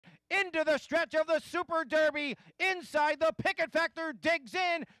into the stretch of the Super Derby. Inside, the Picket Factor digs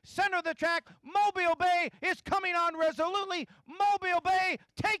in. Center of the track, Mobile Bay is coming on resolutely. Mobile Bay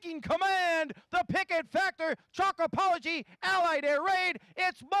taking command. The Picket Factor, Chalk Apology, Allied Air Raid.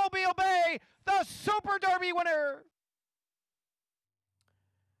 It's Mobile Bay, the Super Derby winner.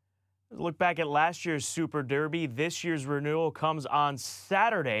 Look back at last year's Super Derby. This year's renewal comes on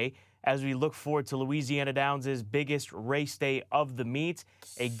Saturday as we look forward to Louisiana Downs' biggest race day of the meet.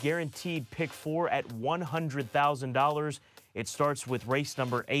 A guaranteed pick 4 at $100,000. It starts with race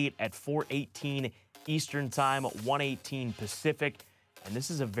number 8 at 4:18 Eastern Time, 1:18 Pacific. And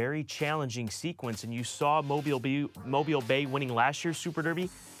this is a very challenging sequence. And you saw Mobile Bay winning last year's Super Derby.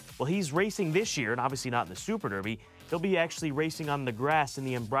 Well, he's racing this year, and obviously not in the Super Derby. He'll be actually racing on the grass in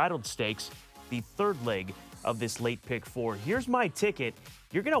the Unbridled Stakes, the third leg of this late pick 4. Here's my ticket.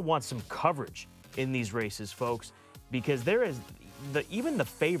 You're going to want some coverage in these races, folks, because there is even the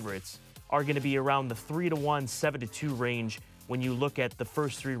favorites are going to be around the 3-1, 7-2 range when you look at the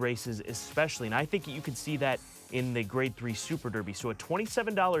first 3 races, especially. And I think you can see that in the Grade 3 Super Derby. So a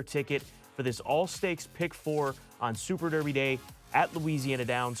 $27 ticket for this all-stakes pick 4 on Super Derby Day at Louisiana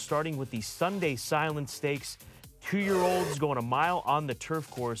Downs, starting with the Sunday Silent Stakes. 2-year-olds going a mile on the turf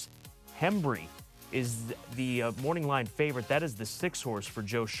course. Hembry is the morning line favorite. That is the 6 horse for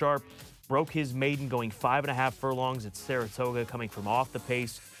Joe Sharp. Broke his maiden going 5.5 furlongs at Saratoga, coming from off the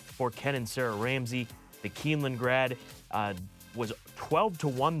pace for Ken and Sarah Ramsey. The Keeneland grad was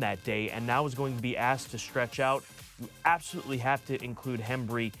 12-1 that day and now is going to be asked to stretch out. You absolutely have to include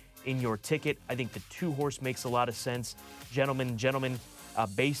Hembry in your ticket. I think the 2 horse makes a lot of sense. Gentleman,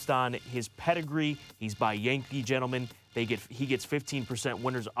 based on his pedigree, he's by Yankee Gentleman. He gets 15%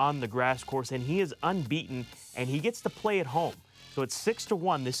 winners on the grass course, and he is unbeaten, and he gets to play at home. So it's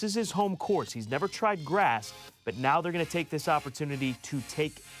 6-1. This is his home course. He's never tried grass, but now they're going to take this opportunity to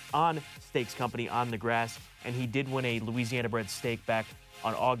take on Stakes Company on the grass, and he did win a Louisiana-bred stake back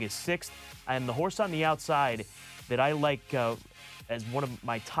on August 6th. And the horse on the outside that I like as one of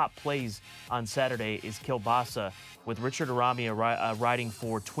my top plays on Saturday is Kilbasa, with Richard Aramia riding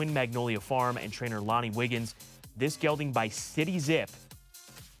for Twin Magnolia Farm and trainer Lonnie Wiggins. This gelding by City Zip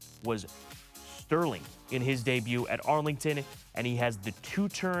was sterling in his debut at Arlington, and he has the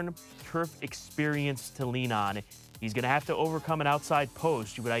 2-turn turf experience to lean on. He's going to have to overcome an outside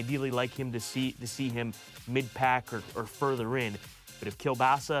post. You would ideally like him to see him mid-pack or further in. But if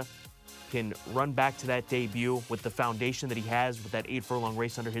Kilbasa can run back to that debut with the foundation that he has with that 8-furlong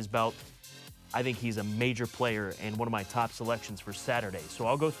race under his belt, I think he's a major player and one of my top selections for Saturday. So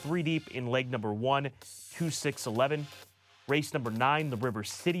I'll go 3 deep in leg number 1, 2, 6, 11. Race number 9, the River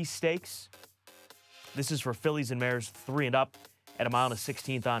City Stakes. This is for fillies and mares 3 and up at 1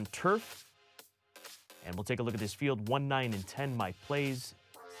 1/16 on turf. And we'll take a look at this field. 1, 9, and 10, my plays.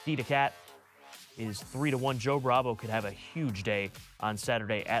 Cedar Cat is 3-1. Joe Bravo could have a huge day on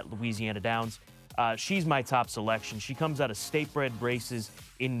Saturday at Louisiana Downs. She's my top selection. She comes out of state-bred races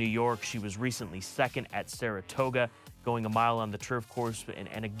in New York. She was recently 2nd at Saratoga, going a mile on the turf course.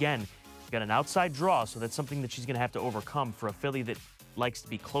 And again, she's got an outside draw, so that's something that she's going to have to overcome for a filly that likes to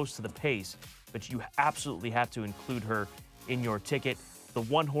be close to the pace. But you absolutely have to include her in your ticket. The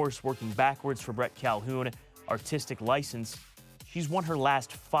 1 horse working backwards for Brett Calhoun, Artistic License. She's won her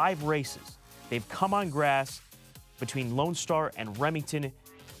last 5 races. They've come on grass between Lone Star and Remington.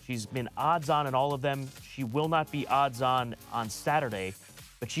 She's been odds-on in all of them. She will not be odds-on on Saturday,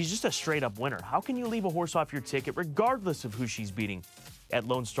 but she's just a straight-up winner. How can you leave a horse off your ticket, regardless of who she's beating at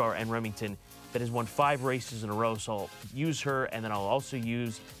Lone Star and Remington, that has won 5 races in a row? So I'll use her, and then I'll also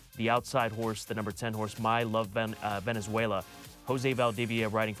use the outside horse, the number 10 horse, My Love Venezuela. Jose Valdivia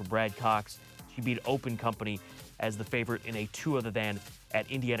riding for Brad Cox. She beat Open Company as the favorite in a 2 other than at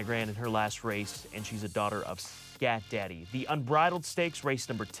Indiana Grand in her last race, and she's a daughter of Scat Daddy. The Unbridled Stakes, race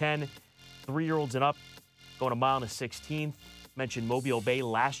number 10, 3-year-olds and up, going 1 1/16. Mentioned Mobile Bay,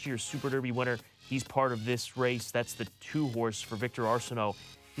 last year's Super Derby winner. He's part of this race. That's the 2 horse for Victor Arsenault.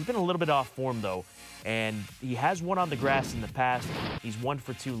 He's been a little bit off form, though, and he has won on the grass in the past. He's 1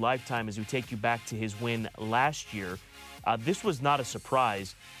 for 2 lifetime as we take you back to his win last year. This was not a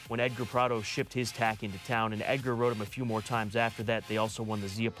surprise when Edgar Prado shipped his tack into town, and Edgar rode him a few more times after that. They also won the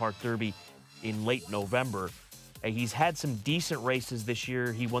Zia Park Derby in late November. He's had some decent races this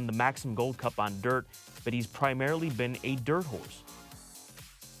year. He won the Maxim Gold Cup on dirt, but he's primarily been a dirt horse.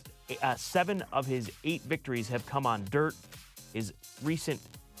 7 of his 8 victories have come on dirt. His recent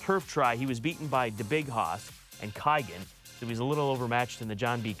turf try, he was beaten by De Big Hoss and Kygan, so he was a little overmatched in the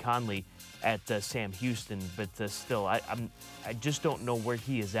John B. Conley at Sam Houston, but still, I just don't know where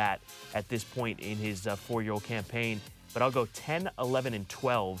he is at this point in his 4-year-old campaign. but I'll go 10, 11, and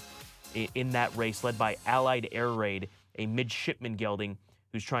 12 in that race, led by Allied Air Raid, a midshipman gelding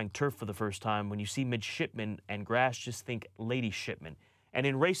who's trying turf for the first time. When you see midshipman and grass, just think lady shipman. And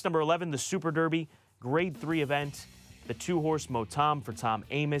in race number 11, the Super Derby, Grade 3 event, the 2-horse Motom for Tom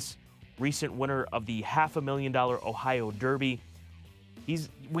Amos, recent winner of the $500,000 Ohio Derby.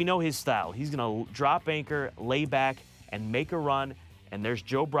 We know his style. He's going to drop anchor, lay back, and make a run. And there's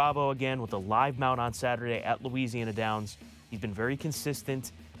Joe Bravo again with a live mount on Saturday at Louisiana Downs. He's been very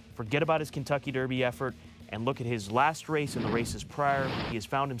consistent. Forget about his Kentucky Derby effort and look at his last race and the races prior. He has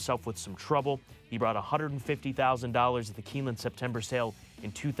found himself with some trouble. He brought $150,000 at the Keeneland September sale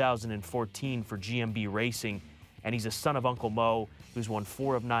in 2014 for GMB Racing. And he's a son of Uncle Mo, who's won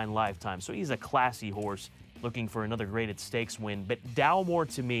 4 of 9 lifetimes. So he's a classy horse looking for another graded stakes win. But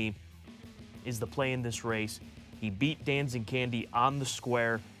Dalmore, to me, is the play in this race. He beat Dancing Candy on the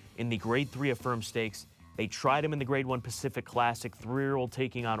square in the Grade 3 Affirmed Stakes. They tried him in the Grade 1 Pacific Classic, 3-year-old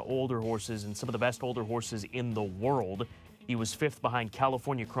taking on older horses and some of the best older horses in the world. He was 5th behind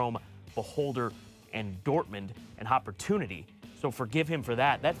California Chrome, Beholder, and Dortmund, and Opportunity. So forgive him for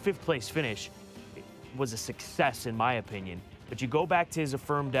that. That 5th place finish was a success in my opinion. But you go back to his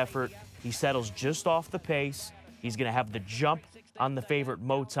affirmed effort, he settles just off the pace. He's going to have the jump on the favorite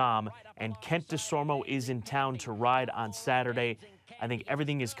Motom, and Kent DeSormo is in town to ride on Saturday. I think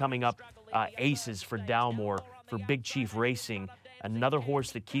everything is coming up aces for Dalmore, for Big Chief Racing, another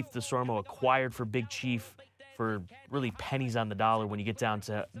horse that Keith DeSormo acquired for Big Chief for really pennies on the dollar when you get down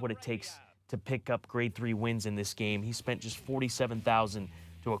to what it takes to pick up Grade 3 wins in this game. He spent just $47,000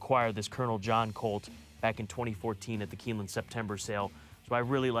 to acquire this Colonel John colt back in 2014 at the Keeneland September sale. So I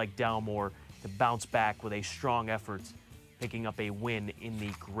really like Dalmore to bounce back with a strong effort, picking up a win in the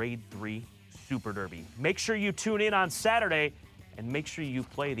Grade 3 Super Derby. Make sure you tune in on Saturday, and make sure you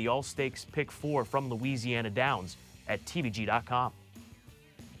play the All Stakes Pick 4 from Louisiana Downs at tvg.com.